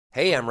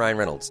Hey, I'm Ryan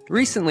Reynolds.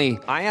 Recently,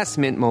 I asked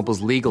Mint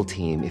Mobile's legal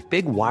team if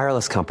big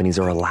wireless companies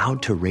are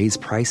allowed to raise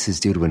prices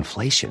due to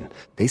inflation.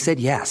 They said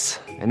yes.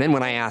 And then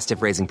when I asked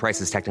if raising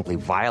prices technically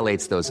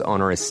violates those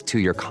onerous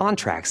two-year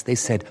contracts, they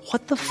said,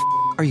 "What the f***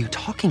 are you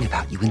talking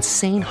about, you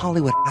insane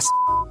Hollywood ass?"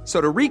 So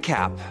to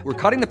recap, we're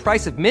cutting the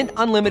price of Mint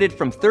Unlimited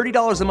from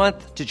 $30 a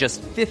month to just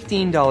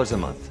 $15 a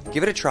month.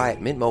 Give it a try at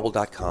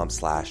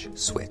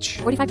mintmobile.com/switch.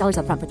 $45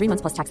 up front for 3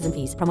 months plus taxes and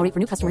fees. Promo rate for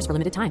new customers for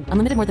limited time.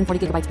 Unlimited more than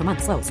 40 gigabytes per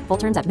month. Slows full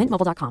terms at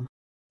mintmobile.com.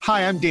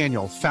 Hi, I'm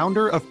Daniel,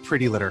 founder of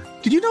Pretty Litter.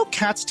 Did you know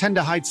cats tend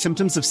to hide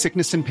symptoms of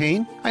sickness and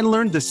pain? I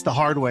learned this the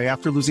hard way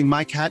after losing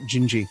my cat,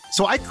 Gingy.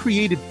 So I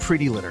created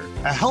Pretty Litter,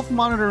 a health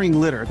monitoring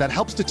litter that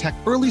helps detect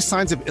early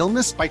signs of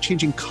illness by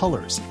changing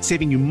colors,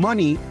 saving you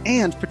money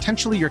and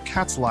potentially your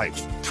cat's life.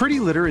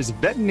 Pretty Litter is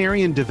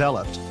veterinarian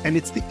developed, and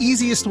it's the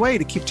easiest way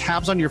to keep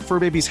tabs on your fur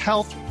baby's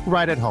health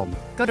right at home.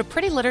 Go to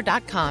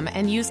prettylitter.com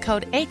and use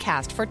code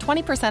ACAST for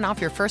 20% off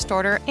your first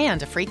order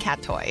and a free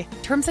cat toy.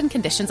 Terms and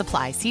conditions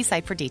apply. See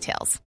site for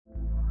details.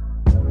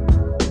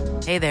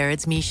 Hey there,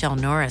 it's Michelle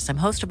Norris. I'm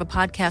host of a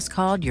podcast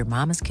called Your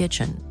Mama's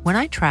Kitchen. When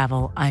I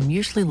travel, I'm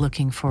usually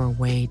looking for a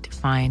way to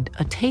find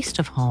a taste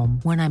of home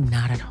when I'm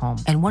not at home.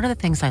 And one of the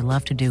things I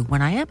love to do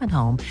when I am at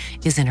home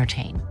is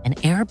entertain. And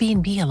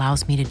Airbnb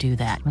allows me to do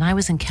that. When I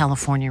was in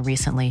California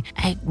recently,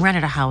 I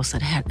rented a house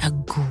that had a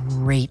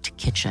great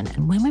kitchen.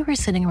 And when we were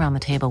sitting around the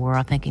table, we were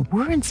all thinking,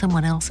 we're in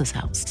someone else's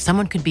house.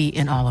 Someone could be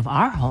in all of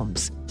our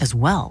homes as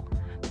well.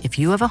 If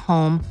you have a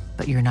home,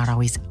 but you're not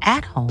always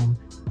at home,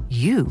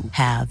 you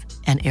have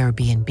an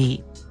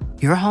Airbnb.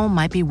 Your home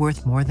might be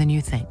worth more than you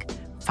think.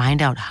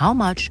 Find out how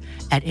much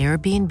at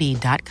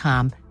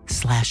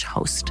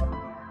airbnb.com/host.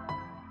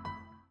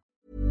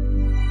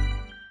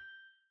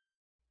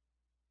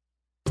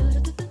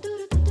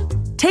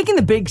 Taking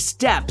the big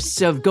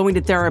steps of going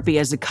to therapy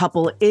as a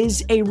couple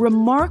is a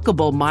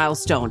remarkable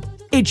milestone.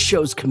 It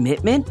shows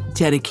commitment,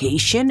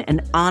 dedication,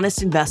 and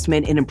honest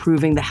investment in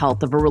improving the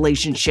health of a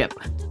relationship.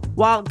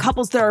 While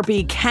couples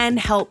therapy can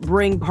help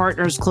bring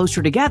partners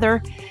closer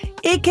together,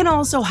 it can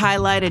also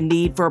highlight a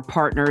need for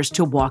partners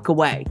to walk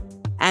away.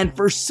 And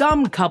for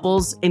some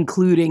couples,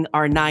 including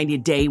our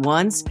 90-day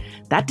ones,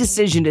 that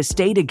decision to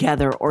stay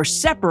together or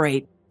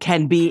separate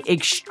can be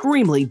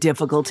extremely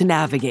difficult to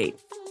navigate.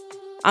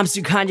 I'm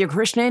Sukanya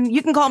Krishnan.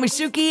 You can call me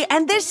Suki,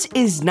 and this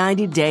is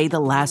 90 Day The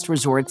Last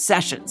Resort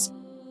Sessions.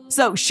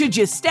 So should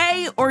you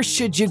stay or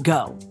should you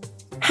go?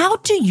 How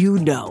do you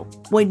know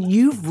when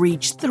you've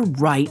reached the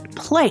right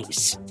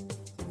place?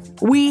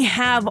 We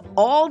have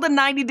all the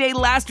 90 Day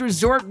Last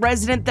Resort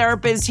resident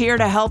therapists here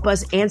to help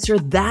us answer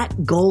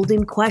that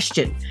golden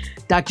question.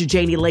 Dr.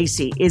 Janie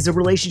Lacey is a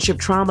relationship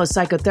trauma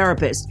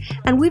psychotherapist,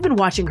 and we've been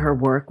watching her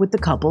work with the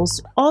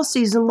couples all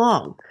season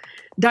long.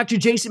 Dr.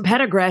 Jason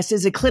Pendergrass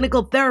is a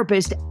clinical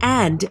therapist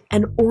and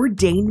an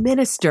ordained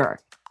minister.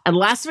 And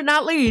last but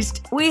not least,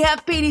 we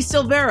have Petey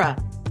Silvera,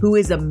 who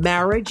is a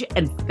marriage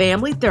and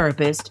family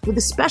therapist with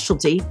a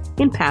specialty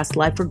in past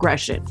life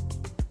regression.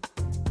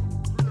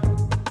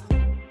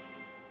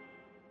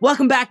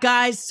 Welcome back,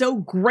 guys. So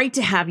great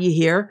to have you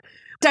here.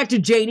 Dr.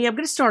 Janie, I'm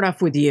going to start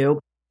off with you.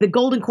 The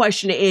golden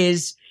question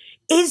is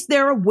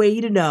there a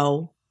way to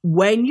know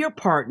when your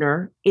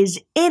partner is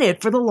in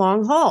it for the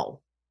long haul?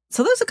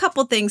 So there's a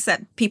couple things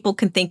that people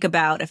can think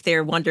about if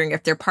they're wondering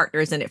if their partner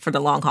is in it for the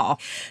long haul.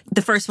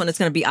 The first one is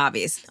going to be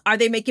obvious. Are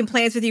they making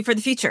plans with you for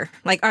the future?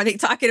 Like, are they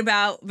talking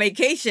about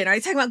vacation? Are they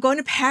talking about going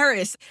to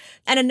Paris?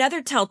 And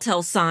another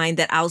telltale sign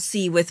that I'll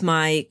see with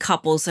my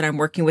couples that I'm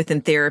working with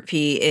in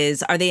therapy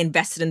is, are they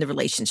invested in the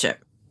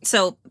relationship?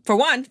 So for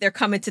one, they're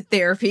coming to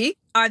therapy.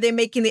 Are they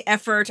making the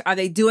effort? Are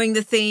they doing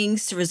the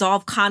things to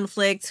resolve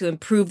conflict, to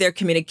improve their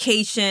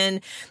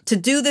communication, to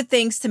do the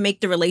things to make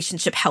the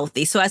relationship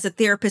healthy? So as a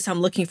therapist, I'm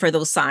looking for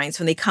those signs.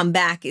 When they come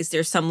back, is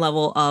there some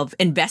level of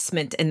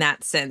investment in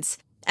that sense?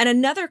 And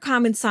another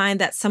common sign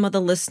that some of the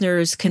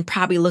listeners can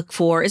probably look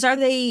for is, are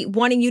they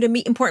wanting you to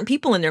meet important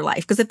people in their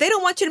life? Because if they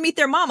don't want you to meet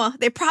their mama,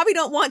 they probably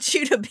don't want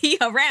you to be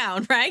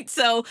around, right?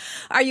 So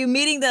are you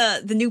meeting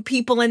the new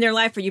people in their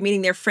life? Are you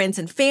meeting their friends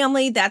and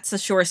family? That's a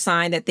sure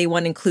sign that they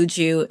want to include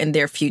you in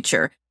their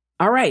future.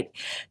 All right.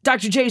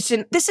 Dr.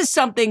 Jason, this is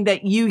something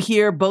that you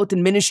hear both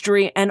in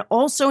ministry and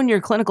also in your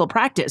clinical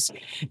practice.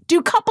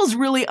 Do couples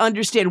really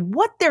understand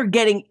what they're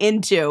getting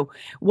into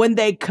when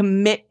they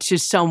commit to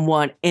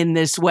someone in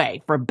this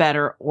way, for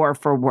better or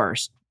for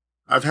worse?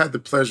 I've had the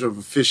pleasure of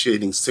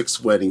officiating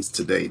 6 weddings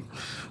to date.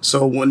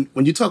 So when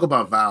you talk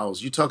about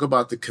vows, you talk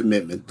about the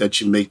commitment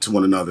that you make to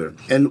one another.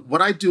 And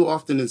what I do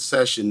often in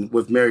session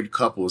with married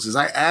couples is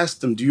I ask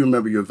them, do you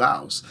remember your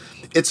vows?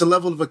 It's a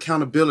level of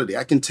accountability.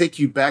 I can take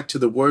you back to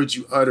the words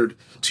you uttered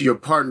to your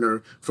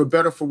partner, for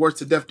better, for worse,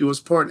 to death do us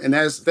part. And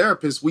as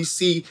therapists, we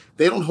see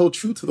they don't hold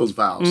true to those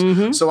vows.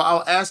 Mm-hmm. So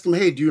I'll ask them,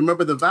 hey, do you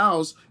remember the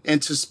vows?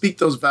 And to speak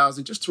those vows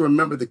and just to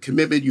remember the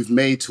commitment you've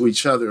made to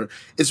each other.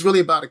 It's really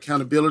about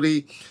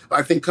accountability.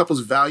 I think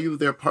couples value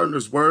their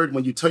partner's word.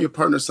 When you tell your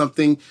partner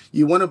something,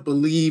 you want to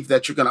believe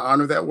that you're going to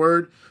honor that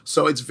word.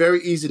 So it's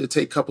very easy to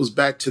take couples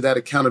back to that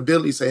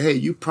accountability. Say, hey,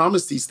 you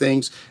promised these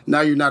things.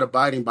 Now you're not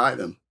abiding by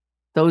them.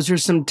 Those are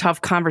some tough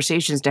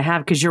conversations to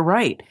have because you're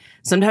right.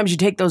 Sometimes you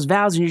take those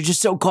vows and you're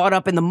just so caught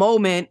up in the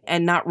moment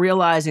and not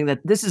realizing that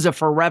this is a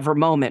forever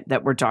moment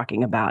that we're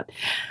talking about.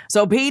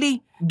 So,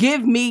 Petey,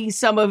 give me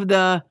some of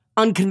the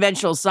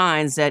unconventional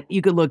signs that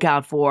you could look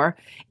out for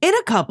in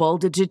a couple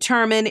to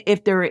determine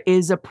if there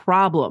is a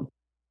problem.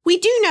 We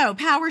do know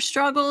power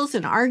struggles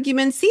and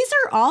arguments, these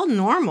are all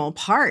normal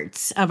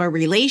parts of a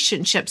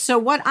relationship. So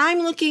what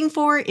I'm looking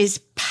for is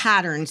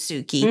patterns,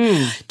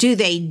 Suki. Do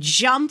they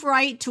jump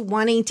right to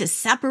wanting to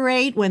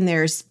separate when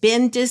there's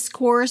been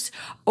discourse,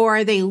 or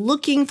are they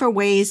looking for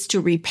ways to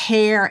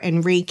repair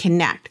and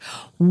reconnect?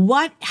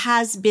 What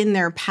has been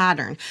their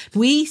pattern?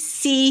 We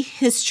see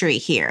history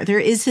here. There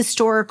is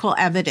historical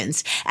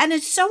evidence. And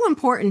it's so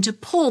important to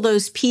pull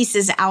those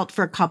pieces out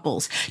for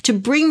couples, to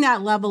bring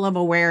that level of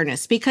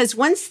awareness. Because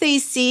once they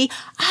see,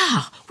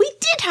 we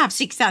did have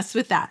success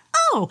with that.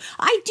 Oh,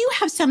 I do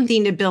have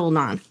something to build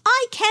on.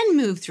 I can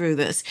move through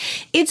this.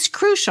 It's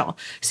crucial.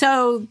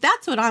 So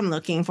that's what I'm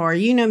looking for.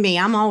 You know me,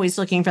 I'm always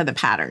looking for the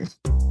pattern.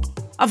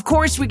 Of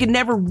course, we can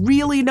never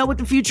really know what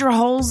the future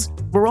holds.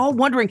 We're all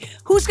wondering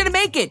who's going to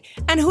make it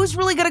and who's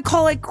really going to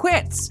call it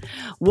quits.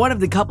 One of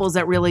the couples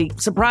that really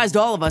surprised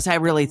all of us, I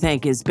really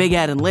think, is Big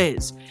Ed and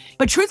Liz.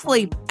 But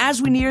truthfully,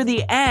 as we near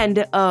the end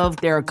of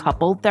their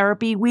couple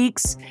therapy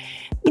weeks,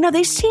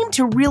 they seem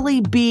to really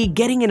be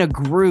getting in a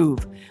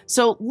groove.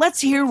 So let's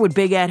hear what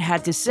Big Ed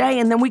had to say,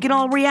 and then we can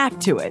all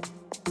react to it.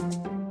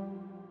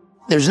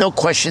 There's no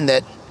question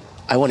that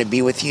I want to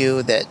be with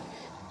you, that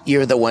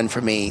you're the one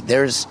for me.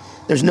 There's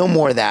no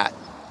more of that.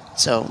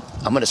 So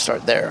I'm going to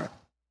start there.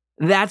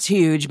 That's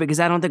huge because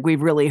I don't think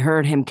we've really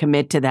heard him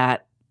commit to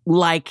that,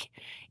 like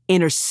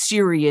in a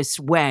serious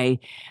way.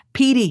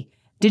 Petey,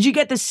 did you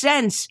get the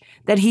sense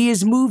that he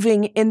is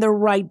moving in the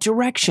right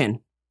direction?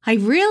 I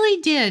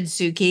really did,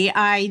 Suki.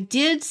 I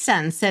did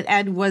sense that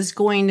Ed was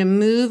going to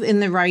move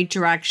in the right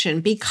direction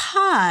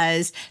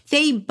because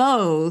they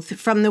both,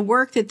 from the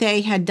work that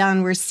they had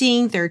done, were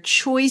seeing their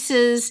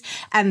choices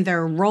and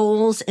their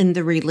roles in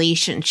the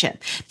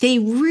relationship. They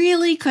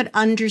really could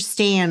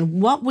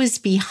understand what was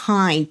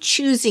behind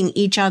choosing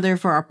each other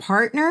for a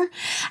partner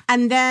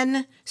and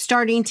then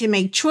starting to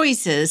make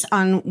choices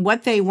on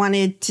what they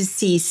wanted to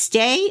see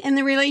stay in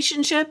the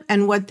relationship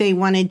and what they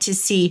wanted to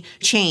see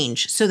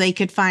change so they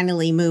could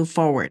finally move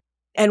forward.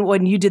 And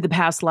when you did the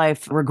past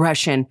life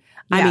regression,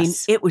 Yes. I mean,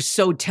 it was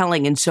so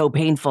telling and so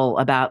painful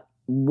about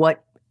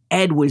what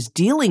Ed was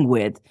dealing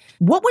with.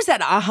 What was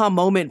that aha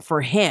moment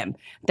for him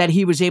that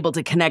he was able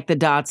to connect the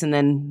dots and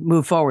then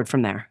move forward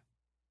from there?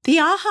 The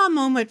aha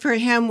moment for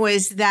him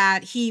was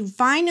that he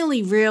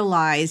finally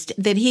realized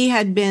that he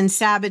had been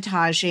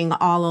sabotaging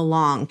all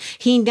along.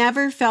 He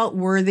never felt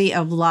worthy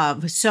of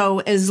love. So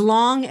as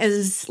long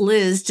as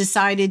Liz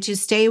decided to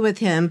stay with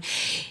him,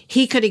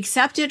 he could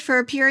accept it for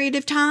a period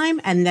of time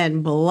and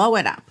then blow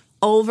it up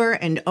over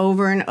and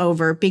over and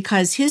over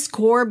because his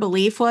core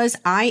belief was,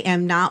 I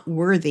am not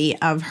worthy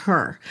of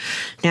her.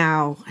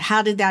 Now,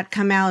 how did that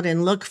come out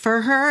and look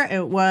for her?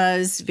 It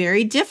was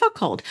very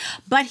difficult,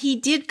 but he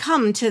did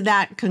come to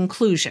that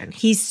conclusion.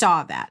 He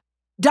saw that.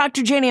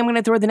 Dr. Janie, I'm going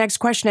to throw the next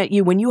question at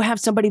you. When you have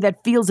somebody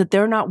that feels that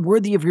they're not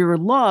worthy of your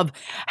love,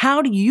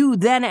 how do you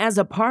then as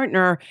a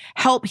partner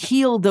help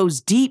heal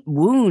those deep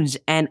wounds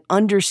and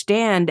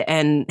understand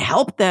and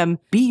help them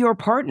be your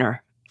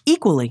partner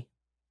equally?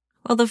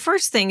 Well, the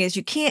first thing is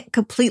you can't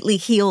completely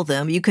heal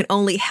them. You can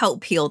only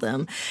help heal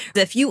them.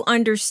 If you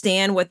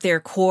understand what their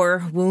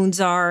core wounds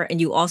are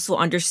and you also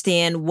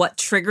understand what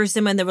triggers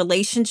them in the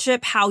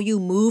relationship, how you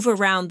move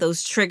around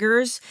those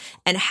triggers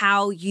and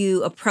how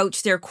you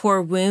approach their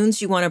core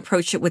wounds, you want to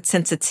approach it with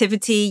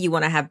sensitivity. You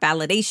want to have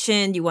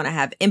validation. You want to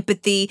have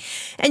empathy.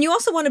 And you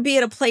also want to be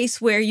at a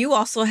place where you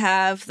also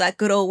have that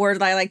good old word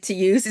that I like to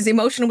use is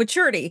emotional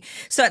maturity.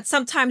 So that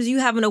sometimes you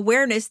have an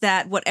awareness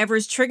that whatever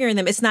is triggering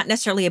them, it's not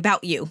necessarily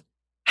about you.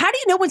 How do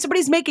you know when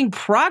somebody's making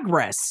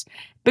progress?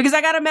 Because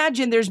I got to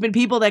imagine there's been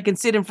people that can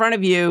sit in front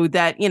of you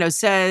that,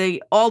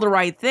 say all the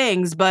right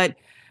things, but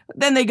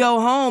then they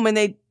go home and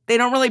they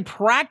don't really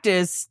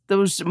practice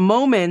those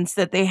moments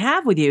that they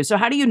have with you. So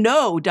how do you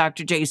know,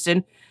 Dr.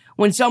 Jason,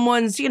 when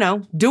someone's,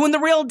 doing the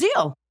real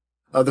deal?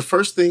 The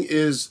first thing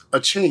is a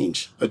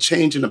change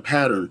in a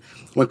pattern.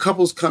 When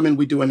couples come in,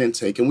 we do an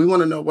intake and we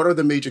want to know what are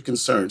the major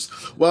concerns.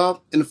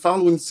 Well, in the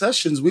following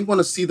sessions, we want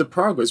to see the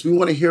progress. We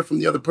want to hear from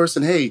the other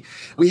person, hey,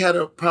 we had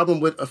a problem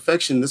with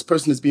affection. This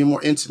person is being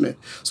more intimate.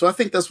 So I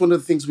think that's one of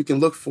the things we can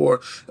look for.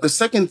 The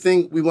second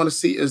thing we want to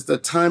see is the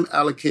time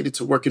allocated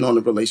to working on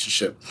the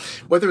relationship.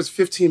 Whether it's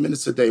 15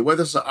 minutes a day,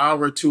 whether it's an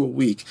hour or two a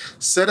week,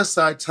 set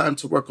aside time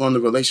to work on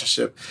the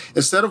relationship.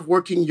 Instead of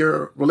working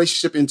your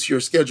relationship into your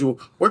schedule,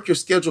 work your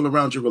schedule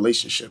around your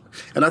relationship.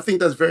 And I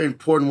think that's very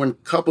important when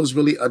couples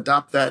really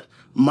adopt that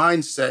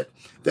mindset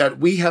that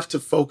we have to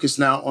focus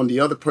now on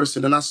the other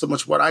person and not so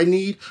much what I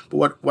need,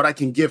 but what I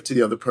can give to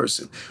the other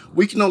person.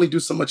 We can only do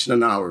so much in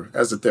an hour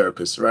as a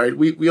therapist, right?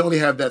 We only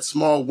have that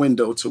small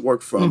window to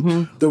work from.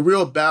 Mm-hmm. The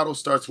real battle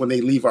starts when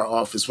they leave our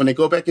office. When they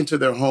go back into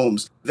their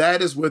homes,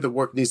 that is where the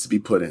work needs to be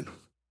put in.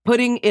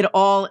 putting it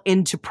all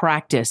into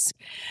practice.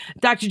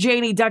 Dr.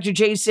 Janie, Dr.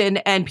 Jason,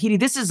 and Petey,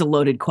 this is a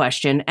loaded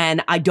question,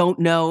 and I don't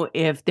know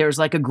if there's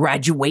like a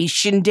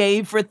graduation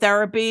day for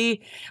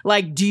therapy.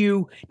 Like, do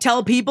you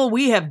tell people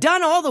we have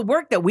done all the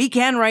work that we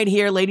can right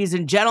here, ladies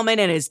and gentlemen,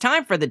 and it's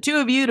time for the two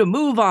of you to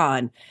move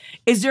on?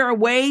 Is there a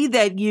way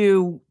that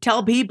you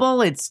tell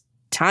people it's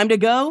time to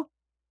go?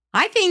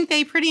 I think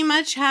they pretty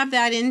much have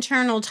that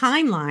internal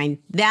timeline,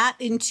 that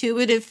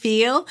intuitive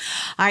feel.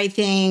 I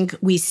think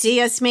we see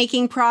us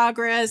making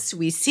progress.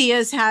 We see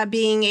us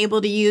being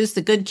able to use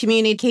the good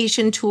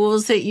communication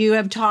tools that you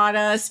have taught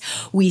us.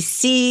 We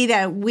see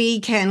that we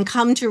can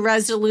come to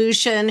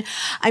resolution.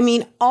 I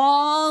mean,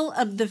 all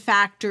of the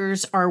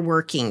factors are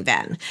working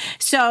then.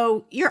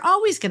 So you're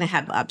always going to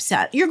have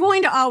upset. You're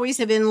going to always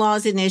have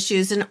in-laws and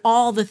issues and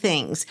all the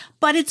things,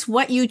 but it's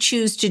what you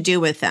choose to do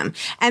with them.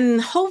 And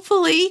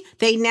hopefully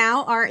they now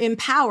are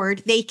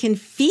empowered. They can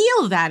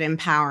feel that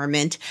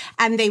empowerment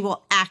and they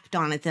will act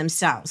on it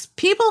themselves.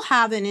 People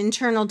have an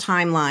internal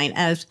timeline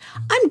of,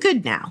 I'm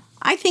good now.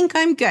 I think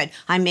I'm good.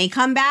 I may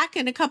come back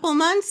in a couple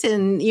months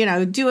and,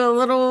 do a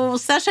little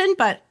session,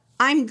 but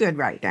I'm good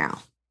right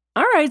now.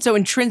 All right. So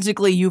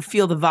intrinsically, you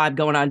feel the vibe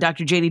going on.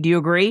 Dr. Janie, do you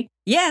agree?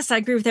 Yes, I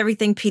agree with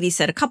everything Petey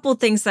said. A couple of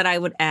things that I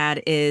would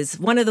add is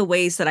one of the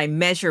ways that I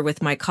measure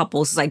with my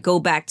couples is I go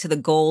back to the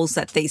goals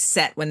that they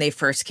set when they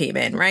first came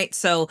in, right?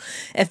 So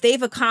if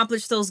they've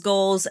accomplished those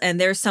goals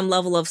and there's some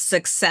level of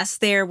success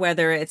there,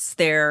 whether it's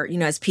their,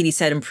 as Petey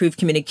said, improved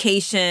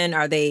communication,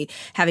 are they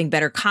having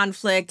better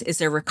conflict? Is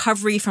there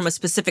recovery from a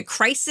specific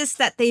crisis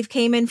that they've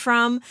came in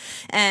from?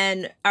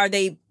 And are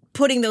they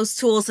putting those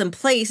tools in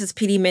place, as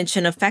Petey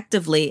mentioned,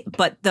 effectively?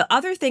 But the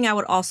other thing I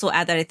would also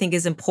add that I think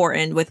is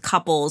important with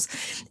couples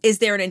is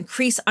there an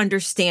increased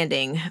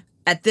understanding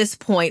at this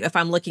point, if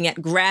I'm looking at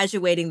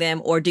graduating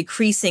them or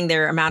decreasing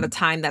their amount of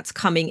time that's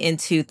coming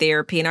into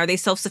therapy, and are they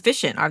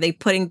self-sufficient? Are they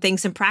putting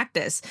things in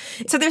practice?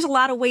 So there's a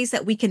lot of ways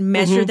that we can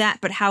measure that,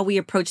 but how we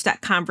approach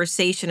that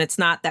conversation, it's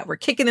not that we're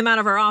kicking them out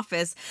of our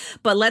office,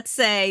 but let's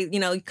say,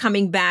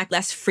 coming back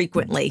less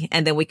frequently,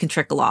 and then we can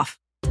trickle off.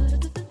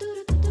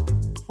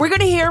 We're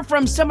going to hear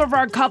from some of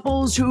our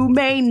couples who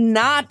may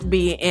not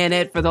be in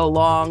it for the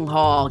long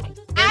haul.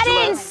 I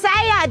didn't say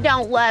I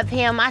don't love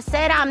him. I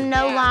said I'm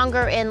no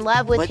longer in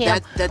love with him.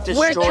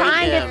 We're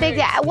trying to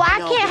figure out. Well, I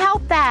can't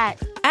help that.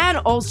 And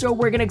also,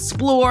 we're going to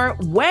explore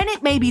when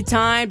it may be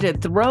time to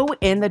throw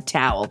in the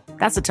towel.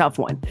 That's a tough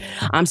one.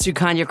 I'm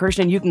Sukanya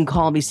Krishnan. You can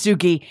call me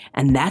Suki.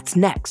 And that's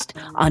next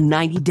on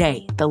 90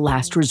 Day, The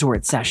Last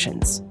Resort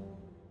Sessions.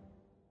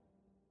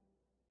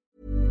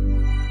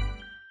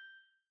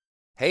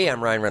 Hey,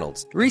 I'm Ryan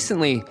Reynolds.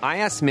 Recently, I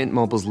asked Mint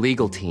Mobile's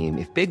legal team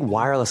if big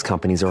wireless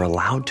companies are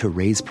allowed to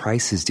raise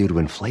prices due to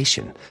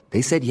inflation.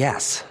 They said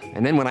yes.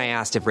 And then when I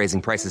asked if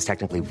raising prices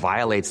technically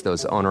violates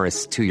those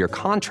onerous 2-year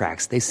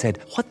contracts, they said,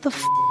 "What the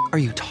f*** are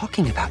you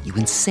talking about, you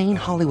insane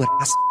Hollywood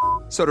ass?"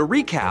 So to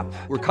recap,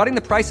 we're cutting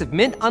the price of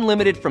Mint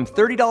Unlimited from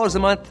 $30 a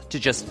month to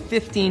just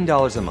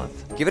 $15 a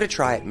month. Give it a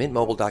try at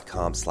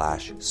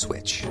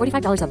mintmobile.com/switch.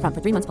 $45 up front for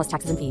 3 months plus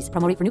taxes and fees.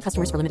 Promo rate for new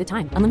customers for limited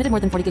time. Unlimited more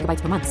than 40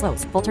 gigabytes per month.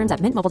 Slows full terms at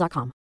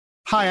mintmobile.com.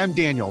 Hi, I'm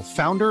Daniel,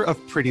 founder of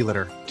Pretty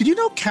Litter. Did you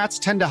know cats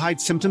tend to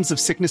hide symptoms of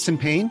sickness and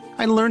pain?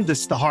 I learned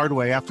this the hard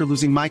way after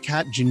losing my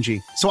cat,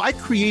 Gingy. So I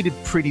created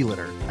Pretty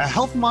Litter, a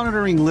health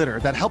monitoring litter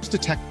that helps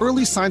detect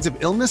early signs of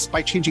illness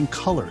by changing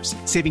colors,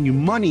 saving you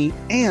money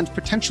and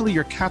potentially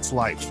your cat's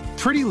life.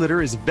 Pretty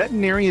Litter is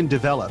veterinarian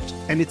developed,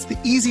 and it's the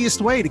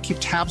easiest way to keep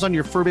tabs on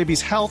your fur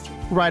baby's health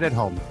right at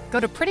home. Go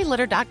to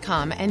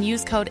prettylitter.com and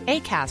use code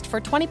ACAST for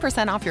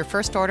 20% off your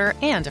first order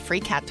and a free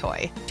cat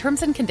toy.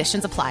 Terms and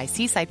conditions apply.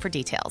 See site for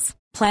details.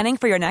 Planning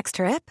for your next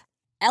trip?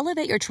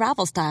 Elevate your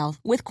travel style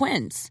with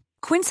Quince.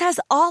 Quince has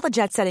all the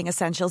jet-setting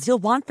essentials you'll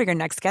want for your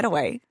next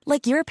getaway,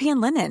 like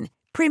European linen,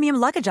 premium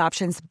luggage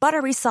options,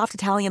 buttery soft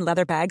Italian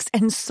leather bags,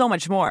 and so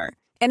much more.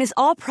 And is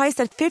all priced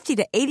at 50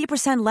 to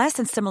 80% less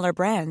than similar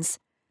brands.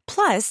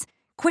 Plus,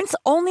 Quince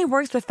only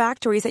works with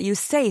factories that use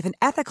safe and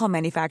ethical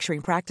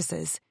manufacturing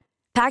practices.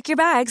 Pack your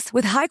bags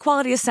with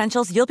high-quality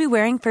essentials you'll be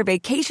wearing for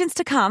vacations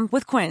to come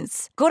with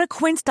Quince. Go to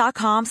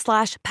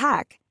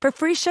quince.com/pack for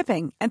free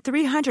shipping and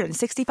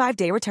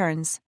 365-day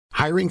returns.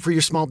 Hiring for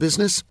your small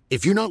business?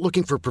 If you're not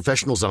looking for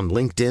professionals on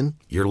LinkedIn,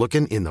 you're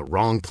looking in the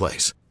wrong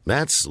place.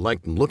 That's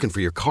like looking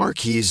for your car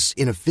keys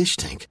in a fish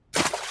tank.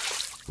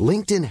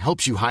 LinkedIn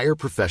helps you hire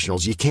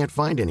professionals you can't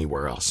find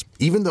anywhere else,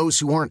 even those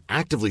who aren't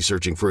actively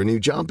searching for a new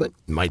job but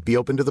might be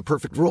open to the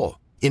perfect role.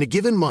 In a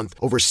given month,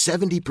 over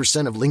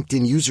 70% of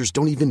LinkedIn users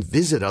don't even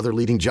visit other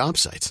leading job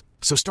sites.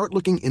 So start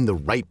looking in the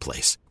right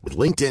place. With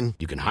LinkedIn,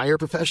 you can hire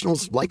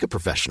professionals like a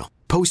professional.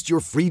 Post your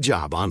free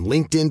job on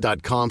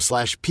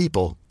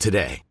linkedin.com/people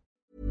today.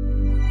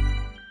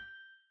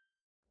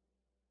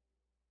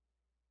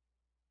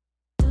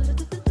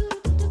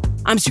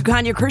 I'm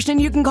Sukanya Krishnan.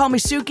 You can call me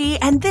Suki,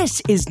 and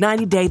this is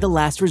 90 Day The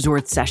Last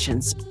Resort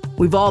Sessions.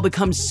 We've all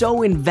become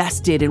so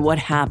invested in what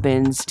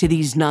happens to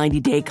these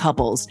 90-day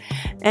couples.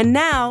 And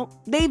now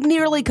they've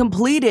nearly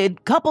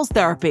completed couples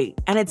therapy,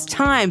 and it's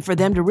time for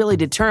them to really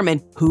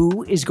determine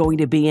who is going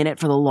to be in it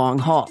for the long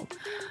haul.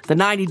 The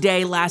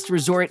 90-Day Last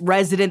Resort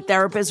resident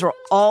therapists are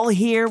all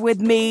here with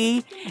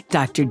me.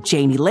 Dr.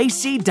 Janie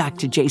Lacey,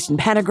 Dr. Jason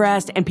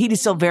Pendergrast, and Petey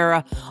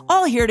Silvera,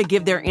 all here to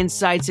give their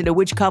insights into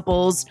which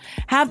couples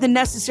have the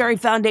necessary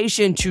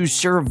foundation to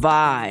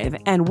survive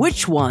and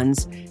which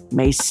ones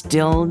may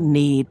still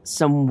need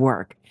some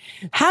work.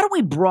 How do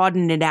we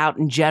broaden it out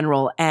in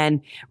general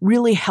and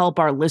really help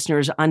our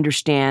listeners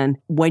understand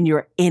when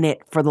you're in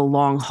it for the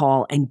long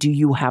haul and do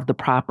you have the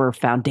proper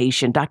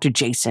foundation? Dr.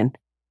 Jason.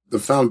 The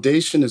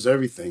foundation is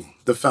everything.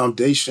 The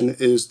foundation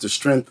is the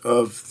strength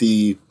of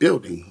the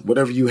building.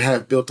 Whatever you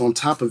have built on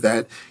top of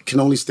that can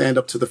only stand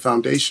up to the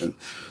foundation.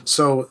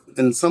 So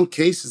in some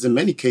cases, in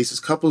many cases,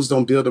 couples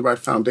don't build the right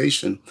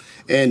foundation.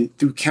 And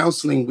through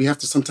counseling, we have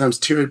to sometimes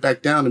tear it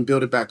back down and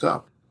build it back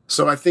up.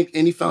 So I think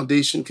any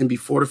foundation can be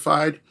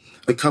fortified.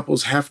 The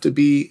couples have to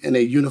be in a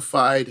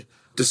unified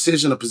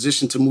decision, a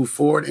position to move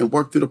forward and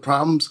work through the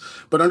problems.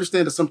 But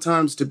understand that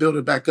sometimes to build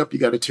it back up, you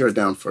got to tear it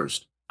down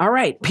first. All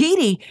right.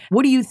 Petey,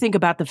 what do you think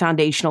about the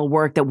foundational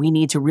work that we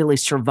need to really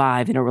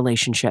survive in a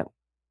relationship?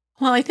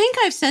 Well, I think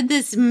I've said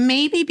this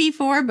maybe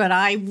before, but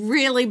I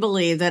really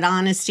believe that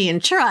honesty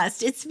and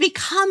trust, it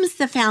becomes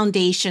the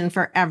foundation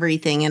for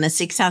everything in a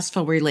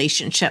successful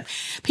relationship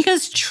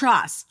because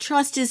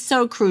trust is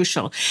so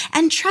crucial,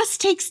 and trust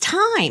takes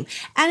time,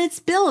 and it's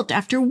built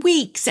after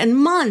weeks and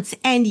months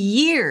and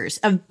years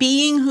of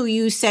being who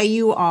you say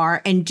you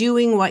are and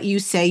doing what you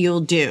say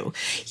you'll do.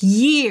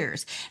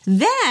 Years.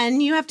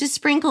 Then you have to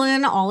sprinkle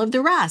in all of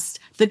the rest.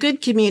 The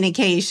good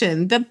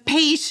communication, the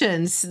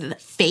patience, the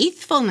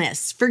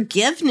faithfulness,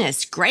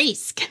 forgiveness,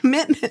 grace,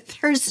 commitment.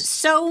 There's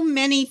so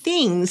many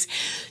things.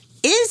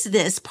 Is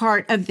this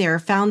part of their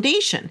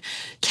foundation?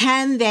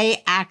 Can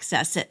they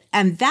access it?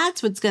 And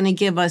that's what's going to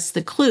give us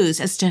the clues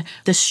as to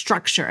the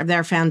structure of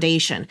their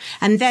foundation.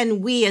 And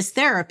then we as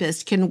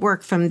therapists can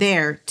work from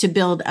there to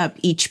build up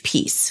each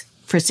piece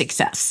for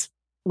success.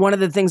 One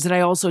of the things that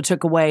I also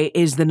took away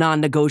is the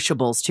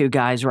non-negotiables too,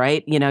 guys,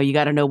 right? You know, you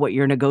got to know what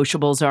your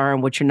negotiables are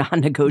and what your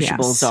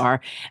non-negotiables are.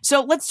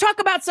 So let's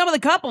talk about some of the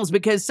couples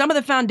because some of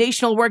the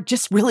foundational work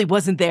just really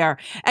wasn't there.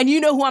 And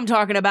you know who I'm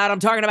talking about. I'm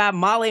talking about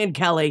Molly and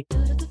Kelly.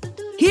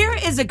 Here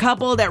is a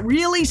couple that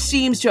really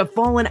seems to have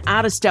fallen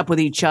out of step with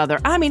each other.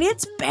 I mean,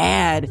 it's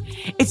bad.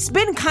 It's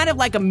been kind of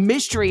like a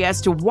mystery as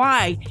to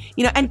why,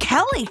 and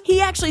Kelly, he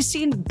actually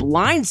seemed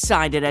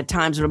blindsided at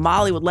times when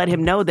Molly would let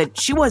him know that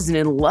she wasn't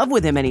in love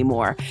with him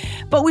anymore.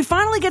 But we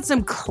finally get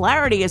some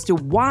clarity as to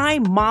why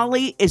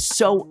Molly is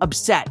so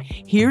upset.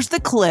 Here's the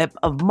clip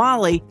of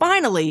Molly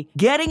finally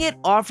getting it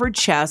off her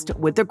chest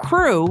with the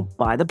crew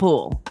by the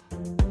pool.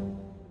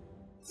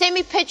 Send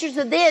me pictures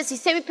of this. He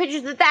sent me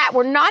pictures of that.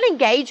 We're not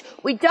engaged.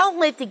 We don't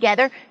live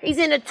together. He's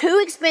in a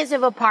too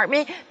expensive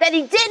apartment that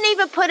he didn't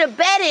even put a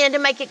bed in to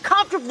make it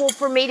comfortable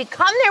for me to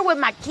come there with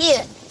my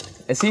kid.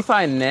 Is he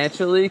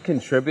financially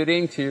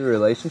contributing to your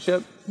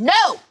relationship?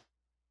 No.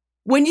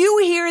 When you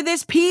hear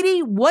this,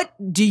 Petey, what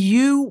do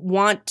you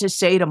want to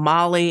say to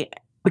Molly?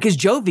 Because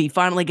Jovi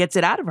finally gets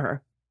it out of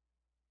her.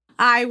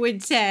 I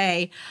would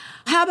say,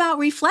 how about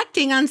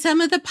reflecting on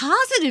some of the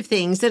positive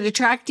things that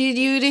attracted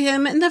you to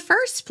him in the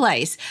first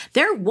place?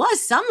 There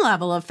was some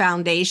level of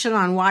foundation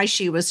on why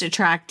she was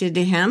attracted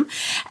to him.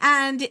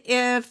 And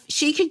if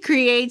she could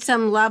create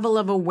some level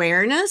of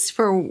awareness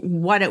for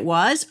what it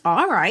was,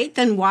 all right,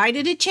 then why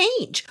did it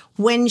change?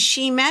 When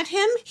she met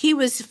him, he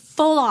was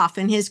full off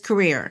in his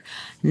career.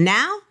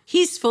 Now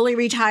he's fully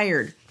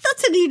retired.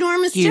 That's an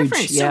enormous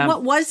difference. Yeah. So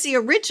what was the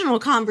original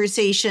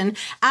conversation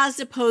as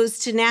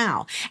opposed to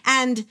now?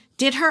 And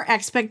did her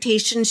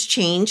expectations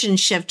change and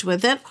shift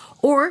with it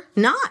or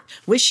not?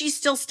 Was she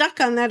still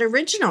stuck on that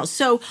original?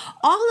 So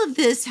all of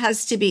this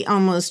has to be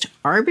almost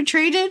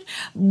arbitrated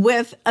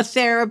with a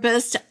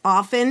therapist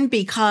often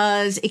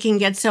because it can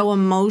get so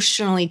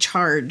emotionally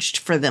charged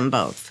for them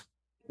both.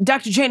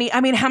 Dr. Janie,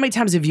 I mean, how many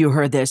times have you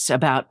heard this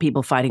about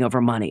people fighting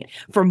over money?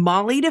 For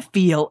Molly to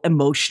feel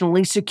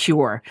emotionally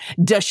secure,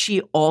 does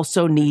she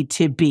also need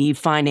to be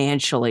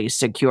financially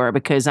secure?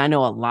 Because I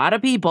know a lot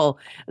of people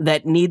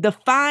that need the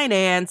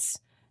finance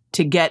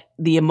to get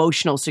the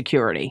emotional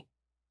security.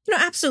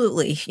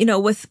 Absolutely.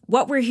 With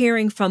what we're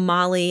hearing from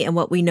Molly and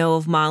what we know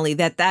of Molly,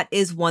 that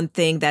is one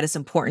thing that is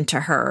important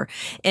to her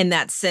in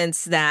that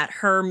sense that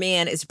her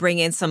man is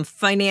bringing some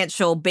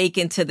financial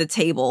bacon to the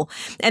table.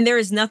 And there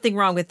is nothing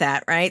wrong with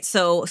that, right?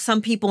 So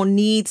some people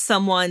need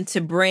someone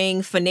to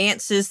bring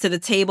finances to the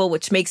table,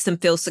 which makes them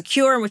feel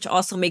secure and which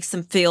also makes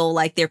them feel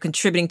like they're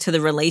contributing to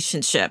the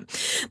relationship.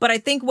 But I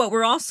think what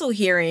we're also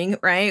hearing,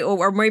 right,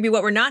 or maybe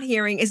what we're not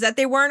hearing is that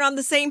they weren't on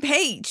the same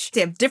page.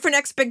 They have different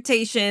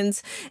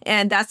expectations,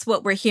 and that's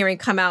what we're hearing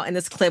come out in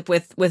this clip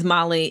with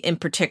Molly in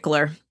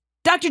particular.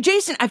 Dr.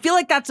 Jason, I feel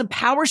like that's a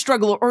power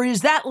struggle, or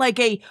is that like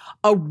a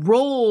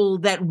role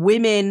that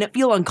women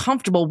feel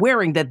uncomfortable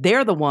wearing, that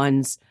they're the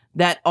ones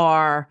that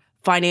are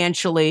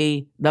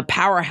financially the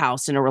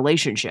powerhouse in a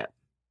relationship?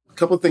 A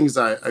couple of things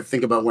I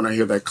think about when I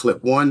hear that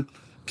clip. One,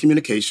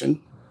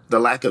 communication, the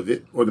lack of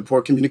it, or the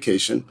poor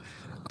communication.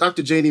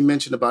 Dr. Janie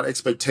mentioned about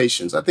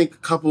expectations. I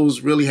think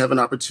couples really have an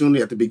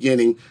opportunity at the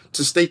beginning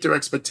to state their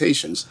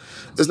expectations.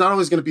 It's not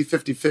always going to be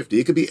 50-50.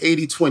 It could be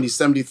 80-20,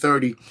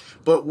 70-30.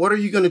 But what are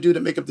you going to do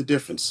to make up the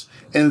difference?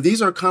 And these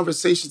are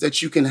conversations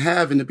that you can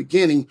have in the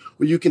beginning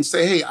where you can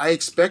say, hey, I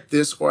expect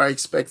this or I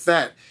expect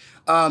that.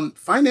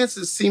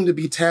 Finances seem to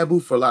be taboo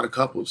for a lot of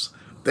couples.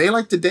 They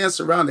like to dance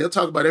around. They'll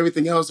talk about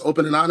everything else,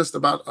 open and honest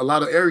about a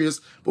lot of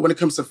areas. But when it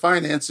comes to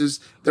finances,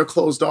 they're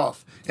closed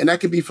off. And that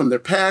could be from their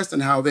past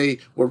and how they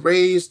were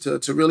raised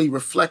to really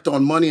reflect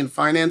on money and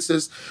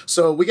finances.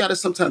 So we got to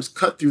sometimes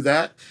cut through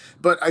that.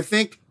 But I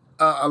think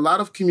a lot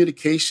of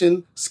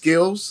communication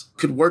skills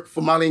could work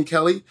for Molly and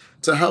Kelly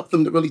to help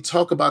them to really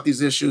talk about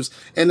these issues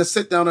and to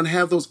sit down and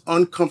have those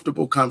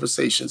uncomfortable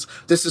conversations.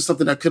 This is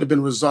something that could have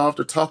been resolved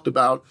or talked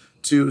about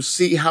to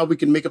see how we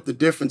can make up the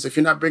difference. If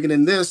you're not bringing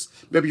in this,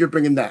 maybe you're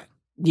bringing that.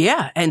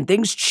 Yeah, and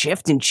things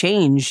shift and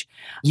change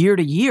year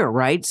to year,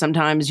 right?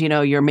 Sometimes,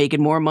 you're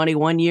making more money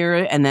one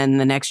year and then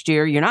the next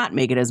year you're not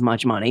making as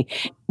much money.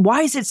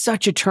 Why is it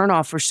such a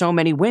turnoff for so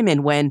many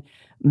women when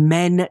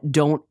men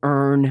don't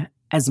earn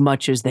as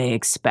much as they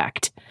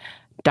expect?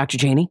 Dr.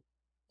 Janie?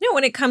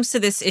 When it comes to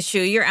this issue,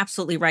 you're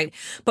absolutely right.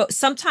 But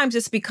sometimes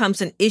this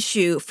becomes an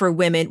issue for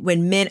women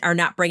when men are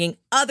not bringing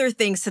other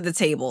things to the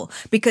table,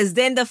 because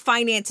then the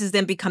finances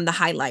then become the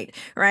highlight,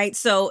 right?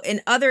 So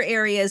in other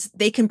areas,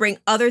 they can bring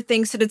other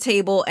things to the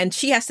table, and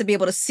she has to be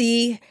able to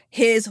see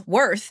his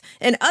worth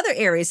in other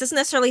areas. It doesn't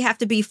necessarily have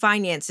to be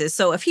finances.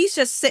 So if he's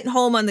just sitting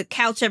home on the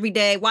couch every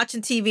day,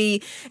 watching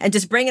TV and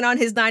just bringing on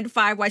his 9 to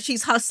 5 while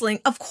she's hustling,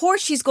 of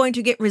course she's going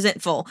to get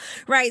resentful,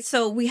 right?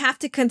 So we have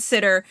to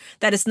consider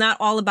that it's not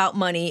all about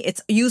money.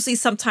 It's usually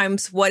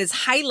sometimes what is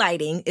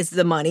highlighting is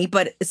the money,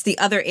 but it's the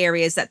other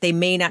areas that they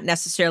may not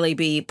necessarily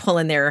be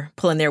pulling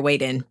their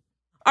weight in.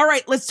 All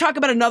right, let's talk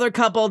about another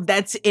couple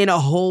that's in a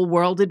whole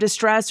world of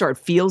distress, or it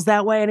feels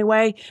that way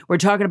anyway. We're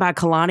talking about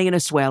Kalani and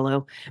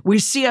Asuelu. We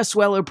see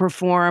Asuelu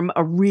perform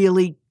a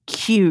really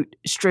cute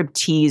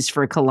striptease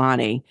for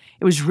Kalani.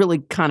 It was really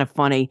kind of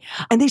funny.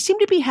 And they seem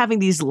to be having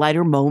these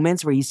lighter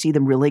moments where you see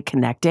them really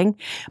connecting,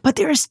 but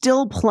there are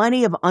still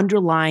plenty of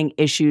underlying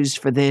issues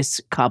for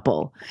this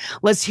couple.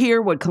 Let's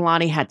hear what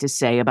Kalani had to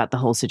say about the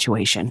whole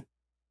situation.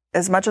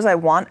 As much as I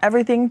want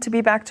everything to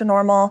be back to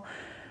normal,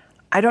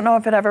 I don't know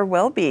if it ever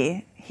will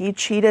be. He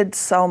cheated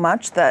so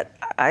much that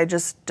I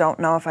just don't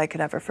know if I could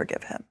ever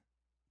forgive him.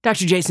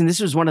 Dr. Jason, this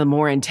was one of the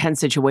more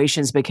intense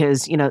situations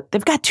because,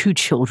 they've got 2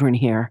 children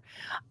here.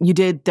 You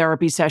did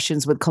therapy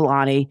sessions with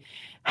Kalani.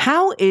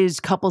 How is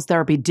couples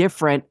therapy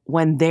different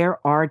when there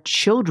are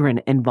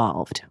children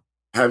involved?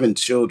 Having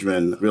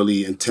children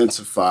really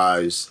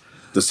intensifies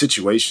the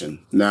situation.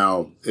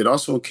 Now, it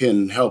also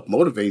can help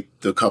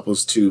motivate the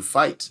couples to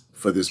fight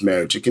for this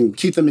marriage. It can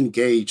keep them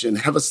engaged and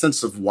have a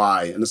sense of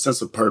why and a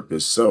sense of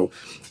purpose. So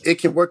it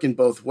can work in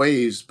both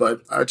ways.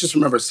 But I just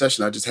remember a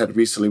session I just had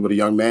recently with a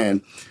young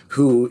man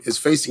who is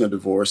facing a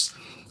divorce,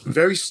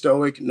 very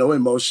stoic, no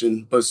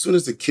emotion. But as soon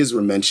as the kids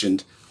were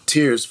mentioned,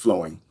 tears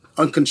flowing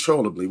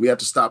uncontrollably. We had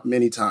to stop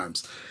many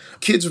times.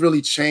 Kids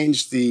really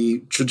change the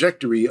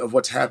trajectory of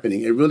what's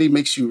happening. It really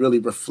makes you really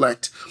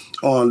reflect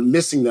on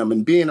missing them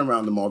and being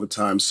around them all the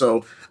time.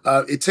 So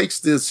it takes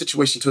the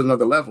situation to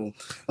another level.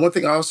 One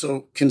thing I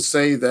also can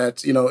say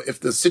that, if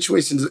the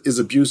situation is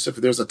abusive,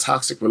 if there's a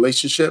toxic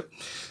relationship,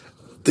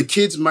 the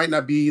kids might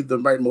not be the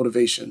right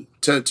motivation.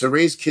 To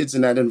raise kids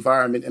in that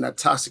environment, in that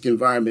toxic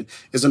environment,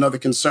 is another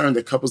concern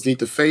that couples need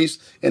to face.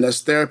 And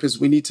as therapists,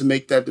 we need to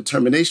make that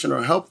determination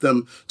or help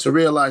them to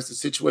realize the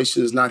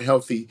situation is not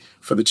healthy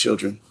for the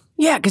children.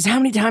 Yeah, because how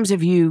many times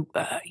have you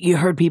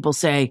heard people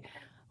say,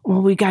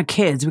 well, we got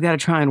kids, we got to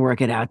try and work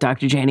it out,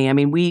 Dr. Janie. I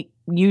mean, we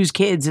use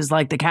kids as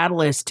like the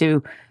catalyst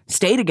to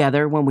stay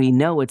together when we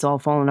know it's all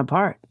falling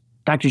apart.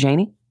 Dr.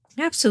 Janie?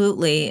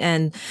 Absolutely.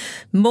 And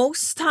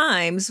most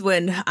times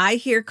when I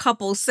hear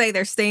couples say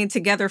they're staying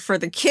together for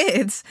the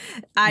kids,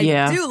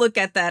 I do look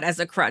at that as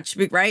a crutch,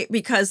 right?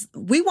 Because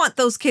we want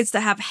those kids to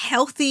have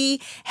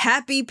healthy,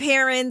 happy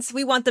parents.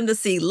 We want them to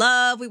see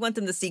love. We want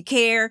them to see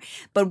care.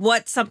 But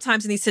what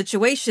sometimes in these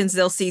situations,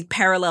 they'll see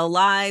parallel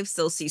lives.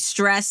 They'll see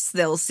stress.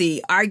 They'll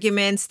see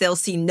arguments. They'll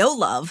see no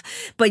love.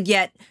 But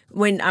yet,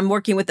 when I'm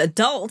working with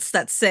adults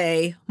that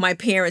say my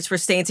parents were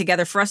staying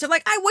together for us, they're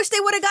like, I wish they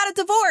would have got a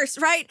divorce,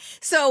 right?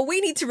 So we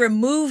need to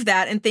remove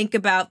that and think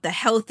about the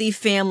healthy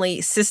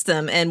family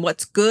system and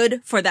what's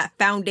good for that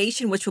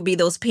foundation, which will be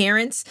those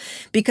parents,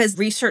 because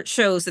research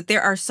shows that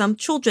there are some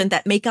children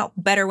that make out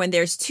better when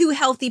there's 2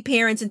 healthy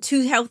parents and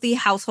 2 healthy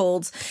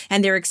households,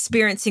 and they're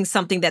experiencing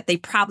something that they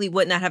probably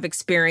would not have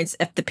experienced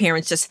if the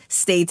parents just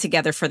stayed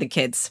together for the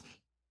kids.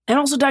 And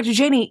also, Dr.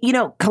 Janie,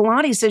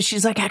 Kalani says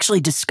she's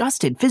actually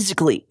disgusted,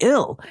 physically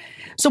ill.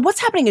 So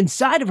what's happening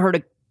inside of her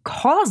to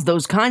cause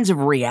those kinds of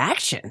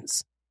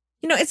reactions?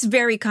 You know, it's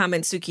very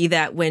common, Suki,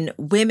 that when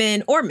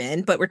women or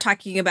men, but we're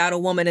talking about a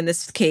woman in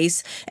this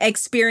case,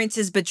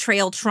 experiences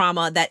betrayal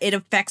trauma, that it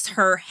affects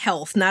her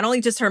health, not only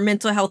just her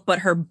mental health, but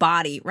her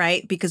body,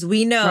 right? Because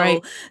we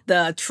know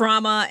the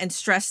trauma and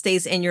stress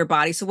stays in your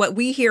body. So what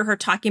we hear her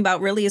talking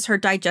about really is her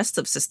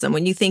digestive system.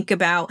 When you think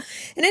about,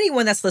 and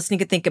anyone that's listening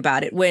can think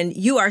about it, when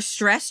you are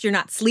stressed, you're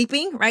not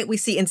sleeping, right? We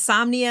see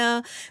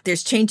insomnia,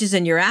 there's changes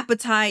in your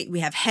appetite,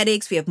 we have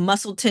headaches, we have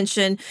muscle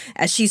tension.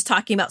 As she's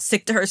talking about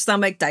sick to her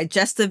stomach,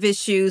 digestive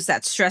issues,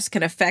 that stress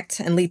can affect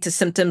and lead to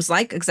symptoms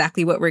like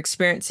exactly what we're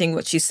experiencing,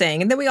 what she's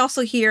saying. And then we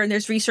also hear, and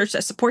there's research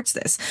that supports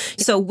this.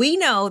 So we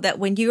know that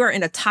when you are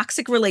in a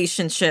toxic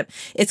relationship,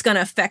 it's going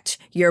to affect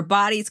your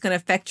body, it's going to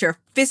affect your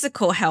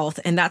physical health.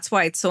 And that's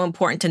why it's so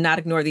important to not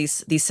ignore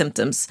these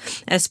symptoms,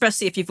 and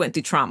especially if you've went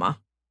through trauma.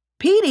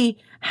 Petey,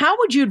 how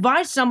would you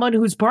advise someone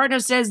whose partner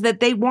says that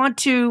they want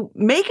to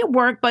make it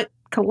work, but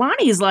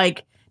Kalani is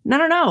like,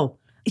 no.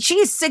 She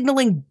is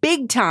signaling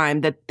big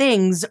time that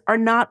things are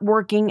not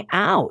working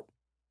out.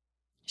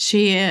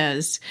 She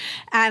is.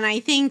 And I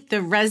think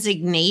the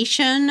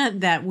resignation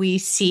that we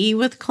see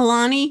with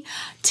Kalani,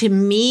 to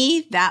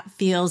me, that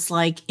feels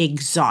like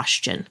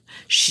exhaustion.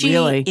 She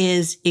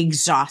is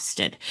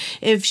exhausted.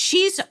 If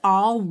she's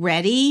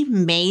already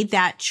made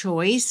that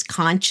choice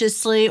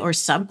consciously or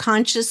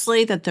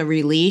subconsciously that the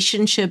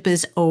relationship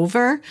is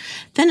over,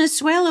 then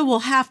Asuelo will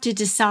have to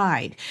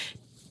decide.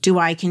 Do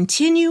I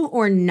continue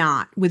or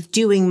not with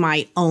doing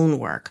my own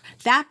work?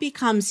 That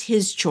becomes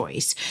his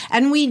choice.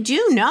 And we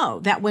do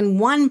know that when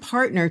one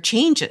partner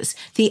changes,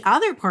 the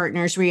other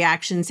partner's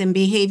reactions and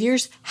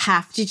behaviors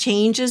have to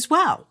change as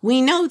well.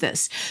 We know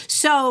this.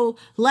 So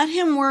let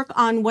him work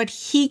on what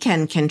he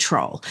can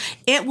control.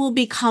 It will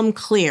become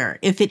clear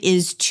if it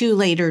is too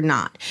late or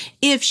not,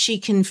 if she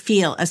can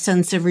feel a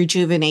sense of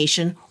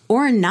rejuvenation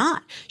or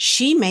not.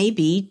 She may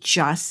be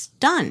just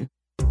done.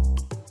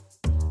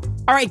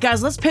 All right,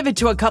 guys, let's pivot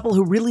to a couple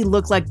who really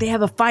look like they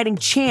have a fighting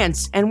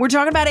chance. And we're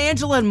talking about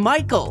Angela and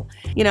Michael.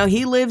 You know,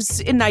 he lives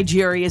in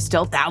Nigeria,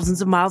 still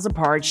thousands of miles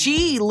apart.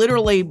 She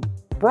literally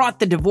brought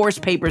the divorce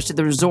papers to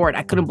the resort.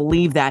 I couldn't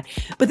believe that.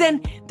 But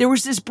then there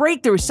was this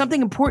breakthrough.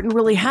 Something important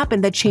really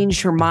happened that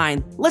changed her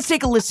mind. Let's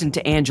take a listen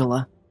to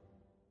Angela.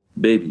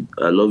 Baby,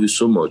 I love you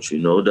so much. You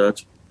know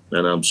that.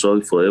 And I'm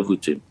sorry for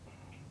everything.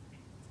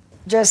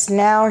 Just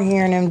now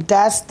hearing him,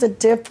 that's the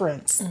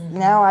difference.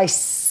 Now I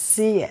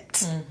see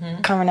it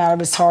coming out of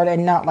his heart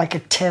and not like a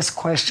test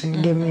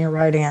question giving me a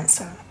right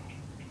answer.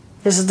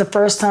 This is the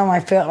first time I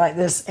felt like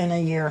this in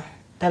a year,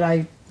 that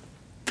I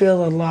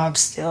feel the love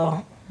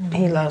still.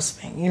 He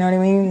loves me. You know what I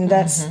mean?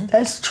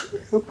 That's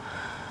true.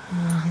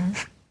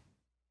 I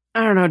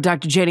don't know,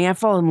 Dr. Jenny, I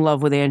fall in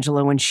love with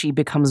Angela when she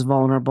becomes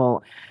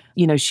vulnerable.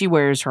 You know, she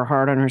wears her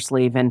heart on her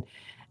sleeve. And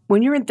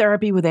when you're in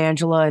therapy with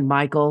Angela and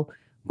Michael,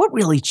 what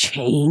really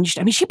changed?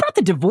 I mean, she brought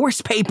the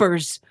divorce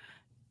papers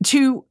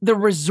to the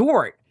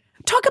resort.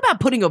 Talk about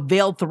putting a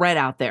veiled threat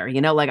out there,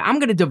 you know, like, I'm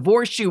going to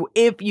divorce you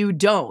if you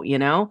don't, you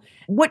know?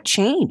 What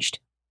changed?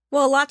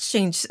 Well, a lot's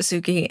changed,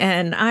 Suki,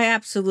 and I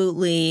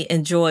absolutely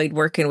enjoyed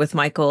working with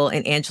Michael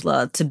and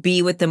Angela, to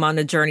be with them on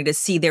the journey, to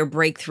see their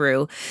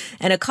breakthrough.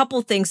 And a couple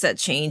things that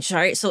changed, all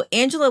right? So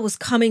Angela was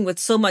coming with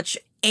so much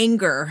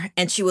anger,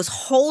 and she was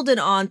holding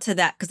on to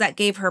that because that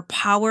gave her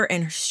power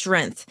and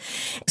strength.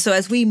 So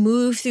as we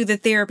moved through the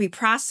therapy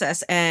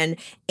process and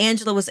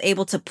Angela was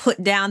able to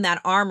put down that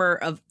armor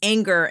of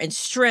anger and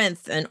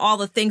strength and all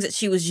the things that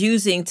she was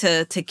using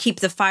to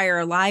keep the fire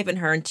alive in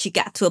her, and she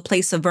got to a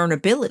place of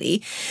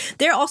vulnerability,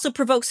 there also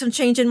provoked some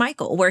change in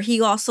Michael, where he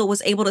also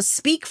was able to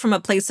speak from a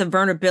place of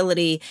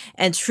vulnerability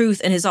and truth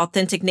and his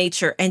authentic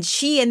nature. And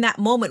she, in that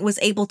moment, was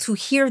able to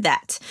hear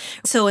that.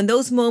 So in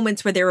those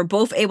moments where they were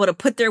both able to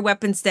put their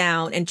weapons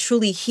down and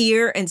truly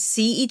hear and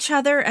see each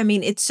other, I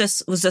mean,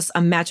 was just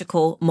a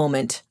magical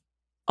moment.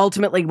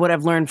 Ultimately, what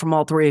I've learned from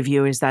all three of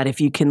you is that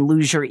if you can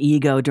lose your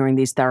ego during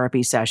these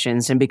therapy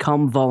sessions and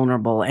become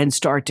vulnerable and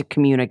start to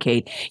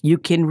communicate, you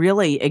can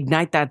really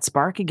ignite that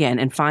spark again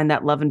and find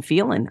that love and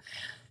feeling.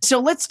 So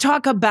let's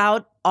talk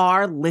about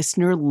our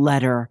listener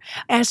letter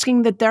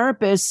asking the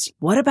therapist,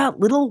 what about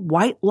little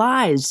white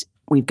lies?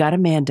 We've got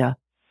Amanda.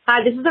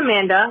 Hi, this is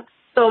Amanda.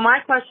 So my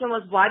question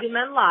was, why do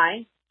men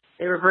lie?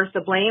 They reverse the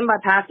blame by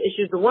past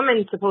issues the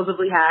woman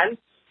supposedly had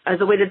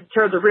as a way to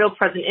deter the real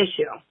present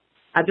issue.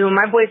 I've been with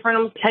my boyfriend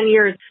almost 10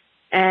 years,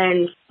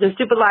 and the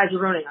stupid lies are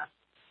ruining us.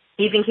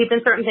 He's been keeping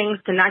certain things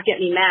to not get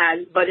me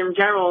mad, but in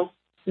general,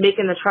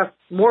 making the trust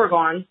more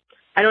gone.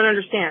 I don't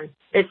understand.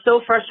 It's so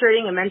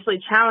frustrating and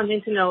mentally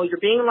challenging to know you're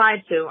being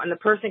lied to and the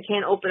person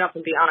can't open up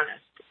and be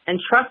honest. And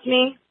trust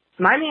me,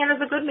 my man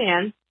is a good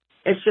man.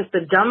 It's just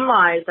the dumb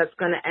lies that's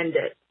going to end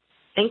it.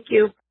 Thank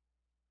you.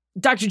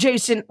 Dr.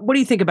 Jason, what do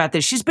you think about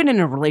this? She's been in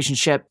a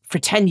relationship for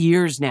 10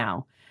 years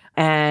now,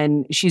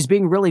 and she's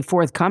being really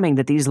forthcoming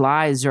that these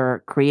lies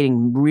are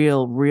creating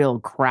real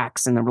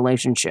cracks in the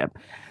relationship.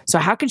 So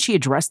how can she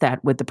address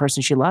that with the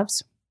person she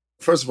loves?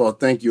 First of all,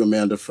 thank you,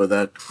 Amanda, for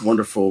that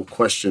wonderful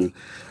question.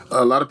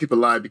 A lot of people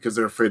lie because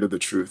they're afraid of the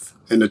truth.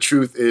 And the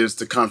truth is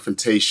the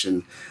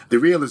confrontation, the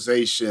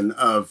realization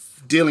of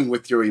dealing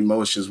with your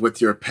emotions,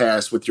 with your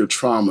past, with your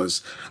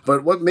traumas.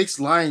 But what makes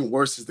lying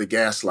worse is the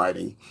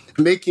gaslighting,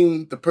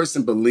 making the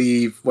person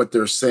believe what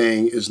they're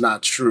saying is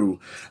not true.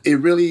 It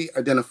really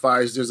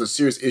identifies there's a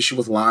serious issue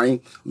with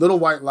lying. Little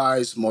white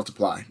lies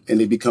multiply and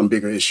they become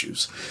bigger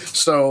issues.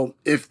 So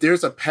if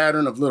there's a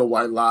pattern of little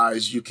white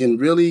lies, you can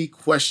really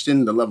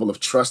question the level of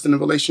trust in a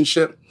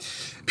relationship.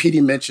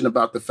 Petey mentioned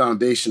about the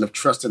foundation of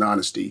trust and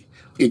honesty.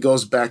 It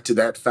goes back to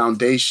that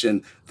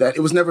foundation that it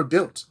was never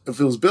built. If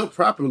it was built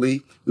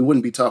properly, we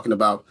wouldn't be talking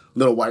about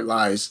little white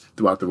lies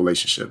throughout the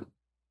relationship.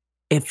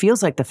 It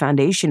feels like the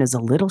foundation is a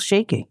little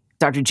shaky.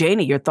 Dr.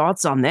 Janie, your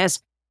thoughts on this?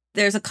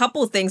 There's a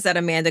couple of things that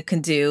Amanda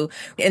can do,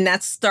 and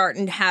that's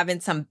starting having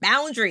some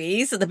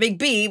boundaries. So the big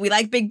B, we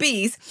like big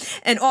Bs,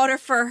 in order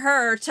for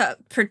her to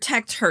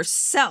protect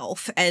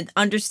herself and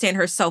understand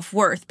her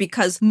self-worth.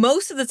 Because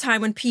most of the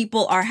time when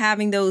people are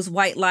having those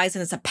white lies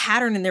and it's a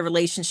pattern in their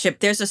relationship,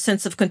 there's a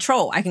sense of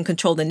control. I can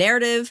control the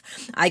narrative.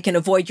 I can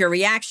avoid your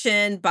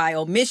reaction by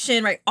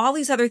omission, right? All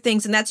these other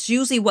things. And that's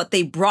usually what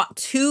they brought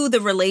to the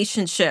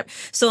relationship.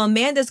 So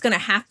Amanda's going to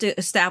have to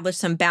establish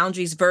some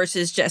boundaries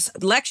versus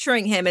just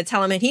lecturing him and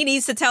telling him he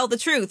needs to tell the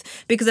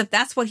truth, because if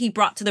that's what he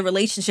brought to the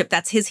relationship,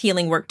 that's his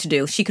healing work to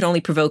do. She could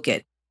only provoke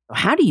it.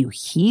 How do you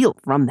heal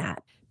from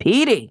that?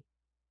 Petey?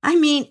 I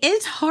mean,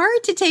 it's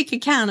hard to take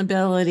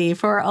accountability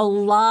for a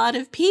lot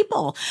of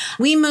people.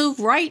 We move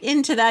right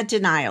into that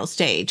denial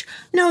stage.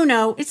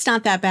 No, it's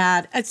not that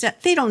bad.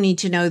 They don't need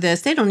to know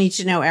this. They don't need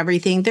to know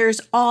everything. There's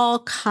all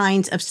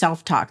kinds of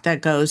self-talk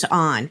that goes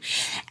on.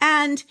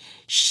 And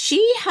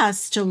she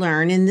has to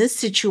learn in this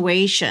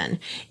situation,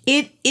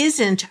 it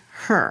isn't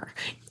her.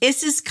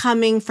 This is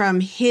coming from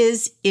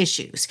his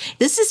issues.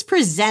 This is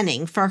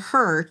presenting for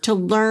her to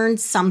learn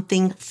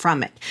something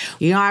from it.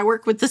 I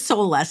work with the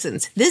soul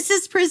lessons. This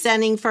is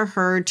presenting for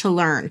her to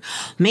learn.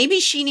 Maybe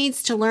she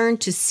needs to learn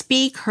to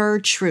speak her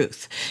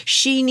truth.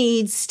 She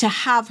needs to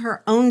have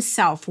her own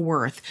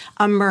self-worth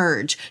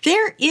emerge.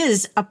 There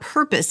is a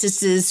purpose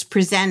this is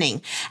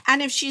presenting.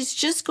 And if she's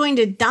just going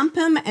to dump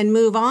him and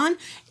move on,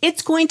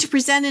 it's going to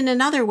present in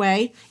another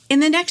way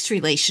in the next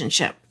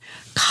relationship.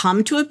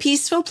 Come to a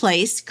peaceful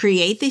place,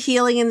 create the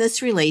healing in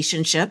this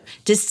relationship,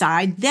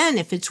 decide then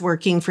if it's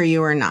working for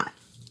you or not,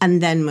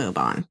 and then move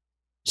on.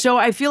 So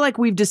I feel like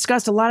we've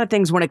discussed a lot of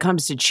things when it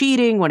comes to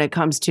cheating, when it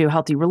comes to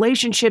healthy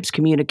relationships,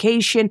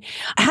 communication.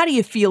 How do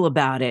you feel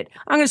about it?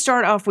 I'm going to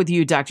start off with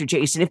you, Dr.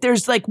 Jason. If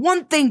there's like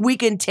one thing we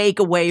can take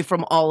away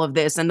from all of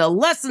this and the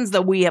lessons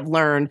that we have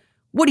learned,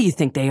 what do you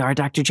think they are,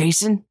 Dr.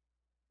 Jason?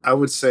 I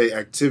would say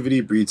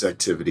activity breeds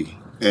activity.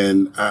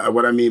 And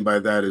what I mean by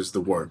that is the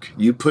work.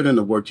 You put in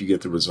the work, you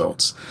get the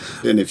results.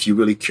 And if you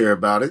really care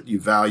about it, you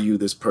value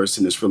this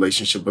person, this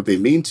relationship, what they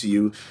mean to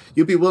you,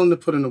 you'll be willing to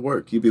put in the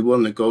work. You'll be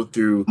willing to go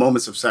through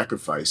moments of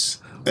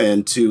sacrifice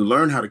and to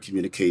learn how to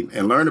communicate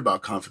and learn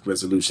about conflict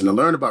resolution and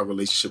learn about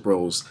relationship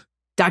roles.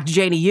 Dr.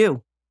 Janie,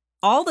 you.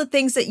 All the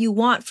things that you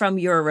want from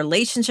your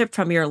relationship,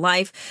 from your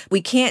life,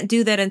 we can't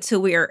do that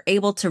until we are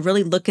able to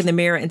really look in the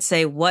mirror and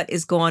say, what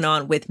is going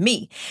on with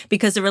me?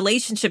 Because the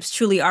relationships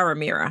truly are a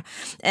mirror.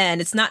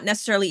 And it's not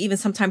necessarily even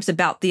sometimes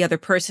about the other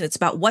person. It's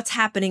about what's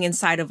happening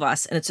inside of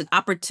us. And it's an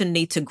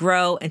opportunity to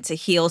grow and to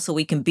heal so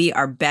we can be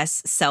our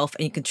best self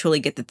and you can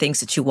truly get the things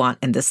that you want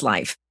in this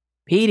life.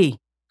 Petey.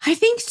 I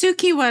think,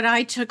 Suki, what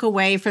I took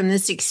away from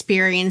this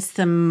experience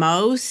the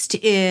most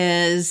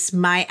is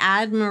my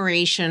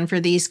admiration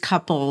for these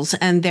couples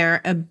and their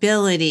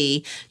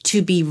ability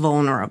to be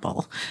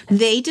vulnerable.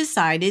 They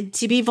decided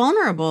to be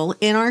vulnerable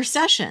in our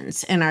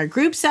sessions, in our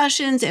group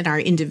sessions, in our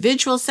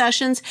individual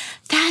sessions.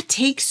 That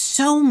takes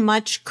so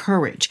much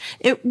courage.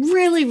 It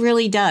really,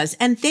 really does.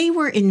 And they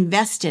were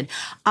invested.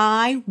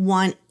 I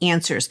want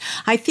answers.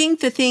 I think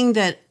the thing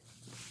that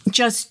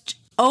just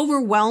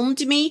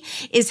overwhelmed me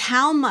is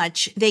how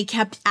much they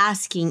kept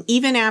asking,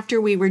 even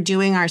after we were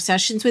doing our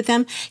sessions with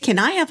them, can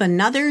I have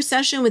another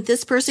session with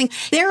this person?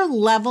 Their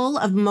level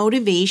of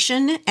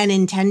motivation and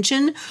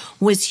intention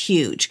was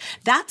huge.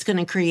 That's going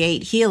to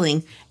create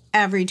healing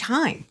every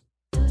time.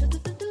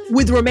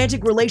 With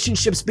romantic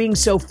relationships being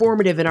so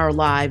formative in our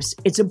lives,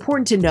 it's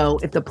important to know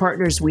if the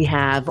partners we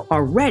have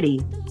are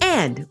ready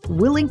and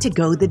willing to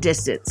go the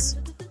distance.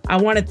 I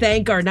want to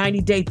thank our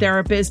 90-day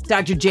therapist,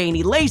 Dr.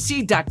 Janie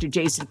Lacey, Dr.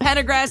 Jason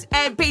Pendergrass,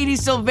 and Petey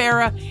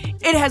Silvera.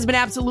 It has been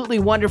absolutely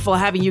wonderful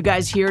having you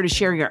guys here to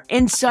share your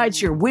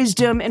insights, your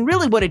wisdom, and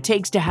really what it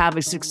takes to have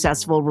a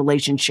successful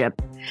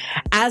relationship.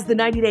 As the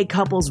 90-day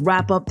couples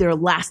wrap up their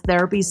last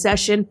therapy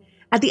session,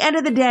 at the end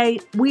of the day,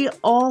 we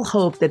all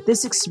hope that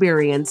this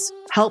experience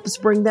helps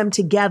bring them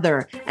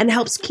together and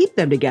helps keep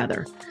them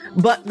together.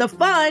 But the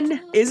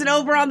fun isn't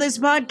over on this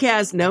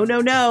podcast. No.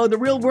 The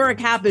real work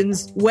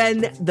happens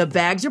when the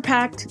bags are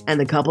packed and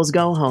the couples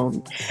go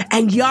home.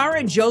 And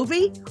Yara and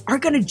Jovi are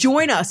going to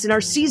join us in our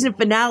season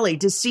finale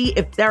to see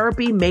if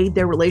therapy made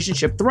their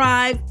relationship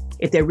thrive,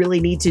 if they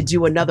really need to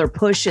do another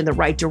push in the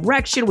right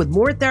direction with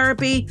more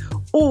therapy,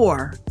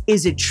 or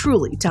is it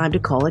truly time to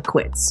call it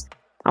quits?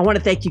 I want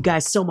to thank you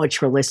guys so much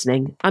for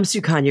listening. I'm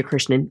Sukanya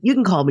Krishnan. You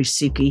can call me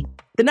Suki.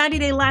 The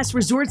 90-Day Last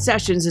Resort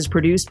Sessions is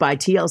produced by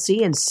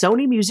TLC and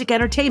Sony Music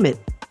Entertainment.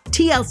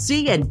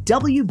 TLC and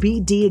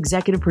WBD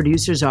executive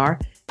producers are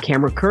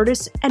Cameron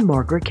Curtis and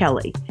Margaret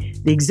Kelly.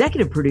 The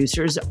executive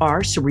producers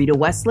are Sarita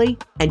Wesley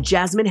and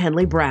Jasmine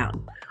Henley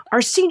Brown.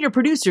 Our senior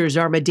producers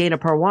are Medina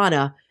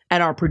Parwana,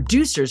 and our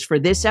producers for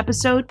this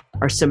episode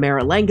are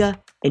Samara Lenga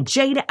and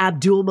Jada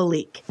Abdul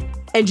Malik.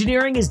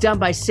 Engineering is done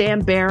by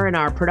Sam Baer, and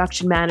our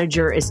production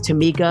manager is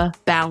Tamika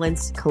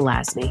Balance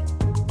Kalasny.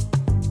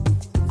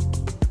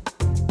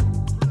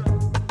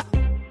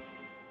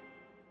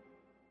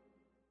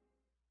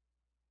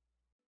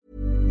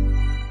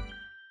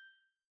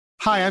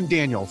 Hi, I'm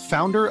Daniel,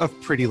 founder of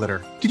Pretty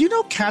Litter. Did you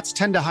know cats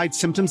tend to hide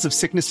symptoms of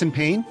sickness and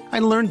pain? I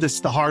learned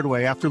this the hard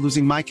way after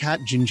losing my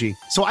cat, Gingy.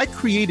 So I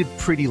created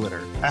Pretty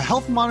Litter, a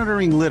health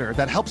monitoring litter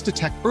that helps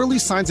detect early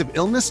signs of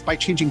illness by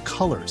changing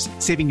colors,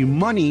 saving you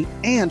money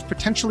and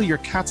potentially your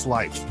cat's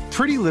life.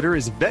 Pretty Litter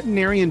is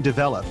veterinarian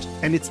developed,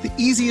 and it's the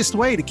easiest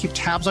way to keep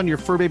tabs on your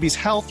fur baby's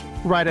health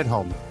right at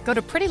home. Go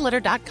to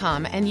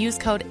prettylitter.com and use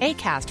code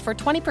ACAST for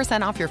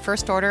 20% off your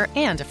first order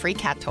and a free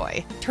cat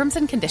toy. Terms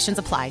and conditions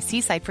apply.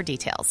 See site for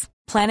details.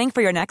 Planning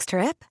for your next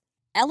trip?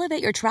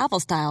 Elevate your travel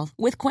style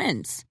with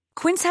Quince.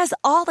 Quince has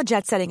all the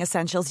jet-setting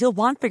essentials you'll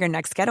want for your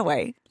next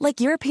getaway,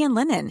 like European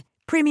linen,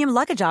 premium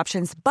luggage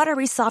options,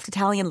 buttery soft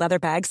Italian leather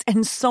bags,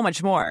 and so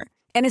much more.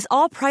 And is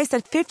all priced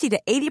at 50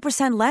 to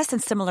 80% less than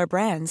similar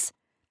brands.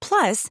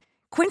 Plus,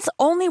 Quince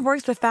only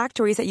works with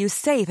factories that use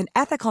safe and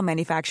ethical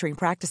manufacturing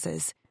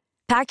practices.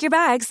 Pack your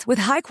bags with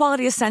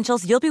high-quality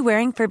essentials you'll be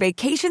wearing for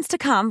vacations to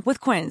come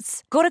with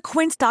Quince. Go to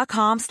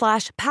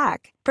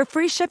quince.com/pack for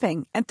free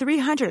shipping and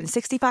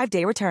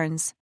 365-day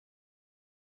returns.